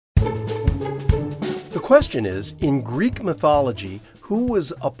The question is, in Greek mythology, who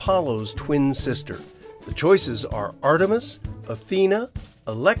was Apollo's twin sister? The choices are Artemis, Athena,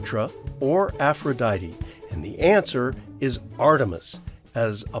 Electra, or Aphrodite. And the answer is Artemis.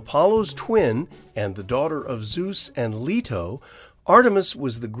 As Apollo's twin and the daughter of Zeus and Leto, Artemis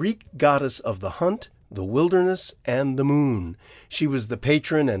was the Greek goddess of the hunt, the wilderness, and the moon. She was the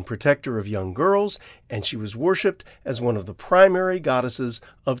patron and protector of young girls, and she was worshipped as one of the primary goddesses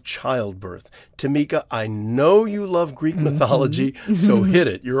of childbirth. Tamika, I know you love Greek mythology, so hit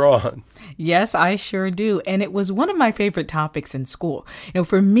it. You're on. Yes, I sure do. And it was one of my favorite topics in school.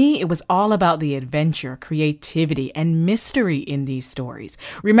 For me, it was all about the adventure, creativity, and mystery in these stories.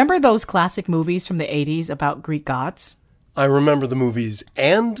 Remember those classic movies from the 80s about Greek gods? I remember the movies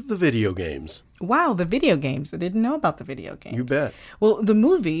and the video games. Wow, the video games. I didn't know about the video games. You bet. Well, the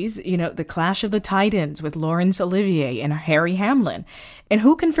movies, The Clash of the Titans with Laurence Olivier and Harry Hamlin. And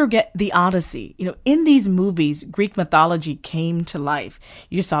who can forget The Odyssey? In these movies, Greek mythology came to life.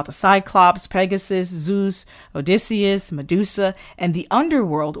 You saw the Cyclops, Pegasus, Zeus, Odysseus, Medusa, and the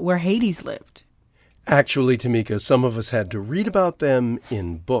underworld where Hades lived. Actually, Tamika, some of us had to read about them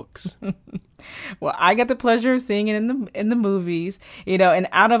in books. Well, I got the pleasure of seeing it in the movies, and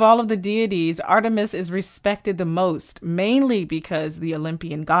out of all of the deities, Artemis is respected the most, mainly because the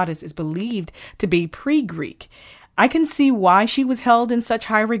Olympian goddess is believed to be pre-Greek. I can see why she was held in such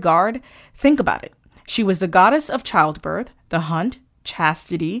high regard. Think about it. She was the goddess of childbirth, the hunt,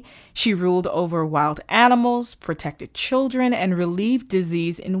 chastity. She ruled over wild animals, protected children, and relieved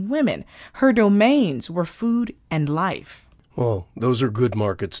disease in women. Her domains were food and life. Well, those are good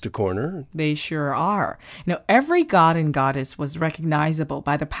markets to corner. They sure are. Every god and goddess was recognizable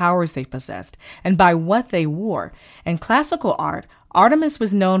by the powers they possessed and by what they wore. In classical art, Artemis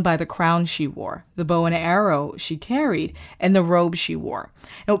was known by the crown she wore, the bow and arrow she carried, and the robe she wore.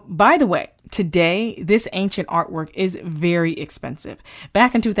 By the way, today, this ancient artwork is very expensive.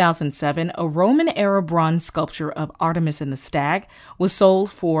 Back in 2007, a Roman-era bronze sculpture of Artemis and the Stag was sold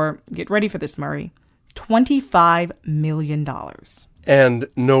for, get ready for this, Murray, $25 million. And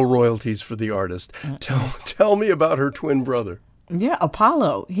no royalties for the artist. Tell me about her twin brother. Yeah,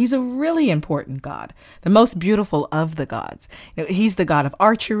 Apollo. He's a really important god, the most beautiful of the gods. He's the god of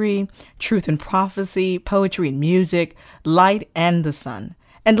archery, truth and prophecy, poetry and music, light and the sun.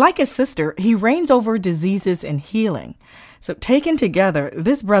 And like his sister, he reigns over diseases and healing. So taken together,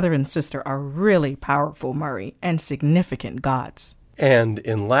 this brother and sister are really powerful, Murray, and significant gods. And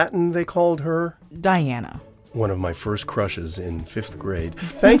in Latin, they called her? Diana. One of my first crushes in 5th grade.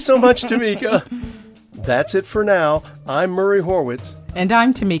 Thanks so much, Tamika. That's it for now. I'm Murray Horwitz. And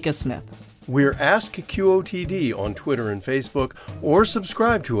I'm Tamika Smith. We're Ask QOTD on Twitter and Facebook, or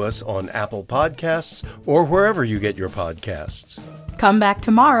subscribe to us on Apple Podcasts or wherever you get your podcasts. Come back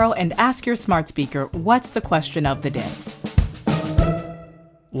tomorrow and ask your smart speaker, what's the question of the day?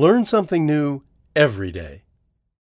 Learn something new every day.